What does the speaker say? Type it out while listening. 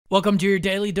Welcome to your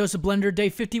daily dose of Blender day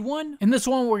 51. In this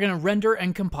one, we're going to render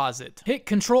and composite. Hit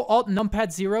Ctrl Alt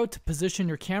Numpad 0 to position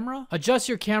your camera. Adjust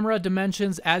your camera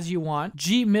dimensions as you want.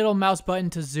 G middle mouse button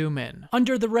to zoom in.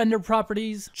 Under the render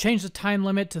properties, change the time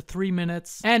limit to 3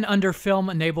 minutes. And under film,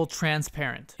 enable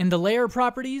transparent. In the layer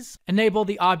properties, enable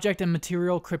the object and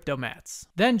material crypto mats.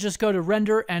 Then just go to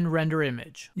render and render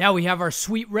image. Now we have our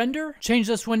sweet render. Change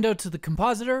this window to the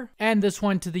compositor and this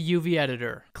one to the UV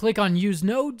editor. Click on use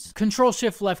nodes. Control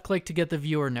Shift left click to get the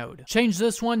viewer node. Change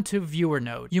this one to viewer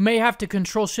node. You may have to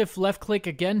Control Shift left click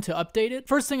again to update it.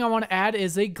 First thing I want to add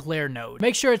is a glare node.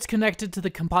 Make sure it's connected to the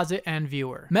composite and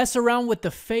viewer. Mess around with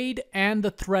the fade and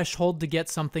the threshold to get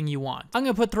something you want. I'm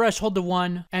going to put threshold to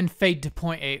 1 and fade to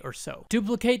 0.8 or so.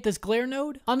 Duplicate this glare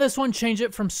node. On this one, change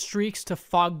it from streaks to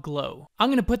fog glow. I'm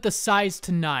going to put the size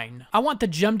to 9. I want the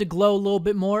gem to glow a little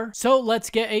bit more, so let's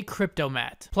get a crypto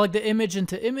mat. Plug the image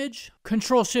into image.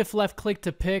 Control Shift left click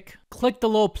to pick. Click the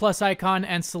little plus icon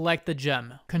and select the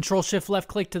gem. Control Shift left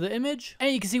click to the image,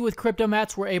 and you can see with crypto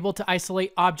mats we're able to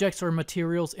isolate objects or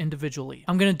materials individually.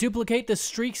 I'm going to duplicate the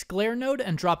streaks glare node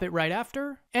and drop it right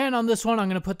after. And on this one I'm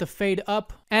going to put the fade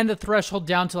up and the threshold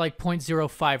down to like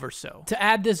 0.05 or so. To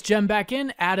add this gem back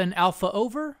in, add an alpha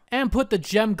over and put the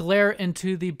gem glare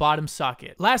into the bottom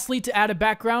socket. Lastly, to add a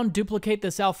background, duplicate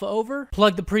this alpha over,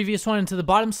 plug the previous one into the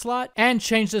bottom slot, and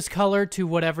change this color to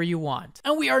whatever you want.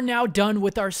 And we are now done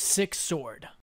with our 6th sword.